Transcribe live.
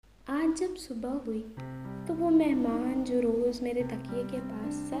आज जब सुबह हुई तो वो मेहमान जो रोज़ मेरे तकिए के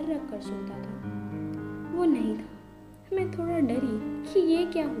पास सर रख कर सोता था वो नहीं था। मैं थोड़ा डरी कि ये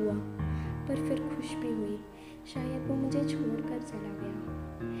क्या हुआ, पर फिर खुश भी हुई। शायद वो मुझे छोड़कर चला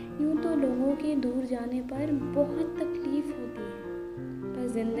गया। यूँ तो लोगों के दूर जाने पर बहुत तकलीफ़ होती है, पर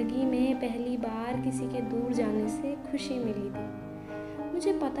ज़िंदगी में पहली बार किसी के दूर जाने से खुशी मिली थी।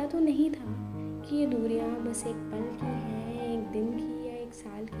 मुझे पता तो नहीं था कि ये दूरियां बस एक पल की हैं, एक दिन की या एक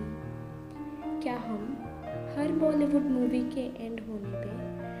साल की। क्या हम हर बॉलीवुड मूवी के एंड होने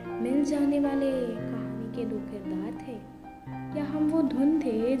पे मिल जाने वाले कहानी के दो किरदार थे, या हम वो धुन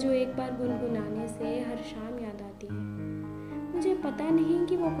थे जो एक बार गुनगुनाने से हर शाम याद आती है। मुझे पता नहीं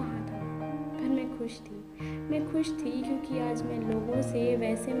कि वो कहाँ था, पर मैं खुश थी। मैं खुश थी क्योंकि आज मैं लोगों से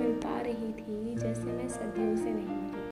वैसे मिल पा रही थी जैसे मैं सदियों से नहीं।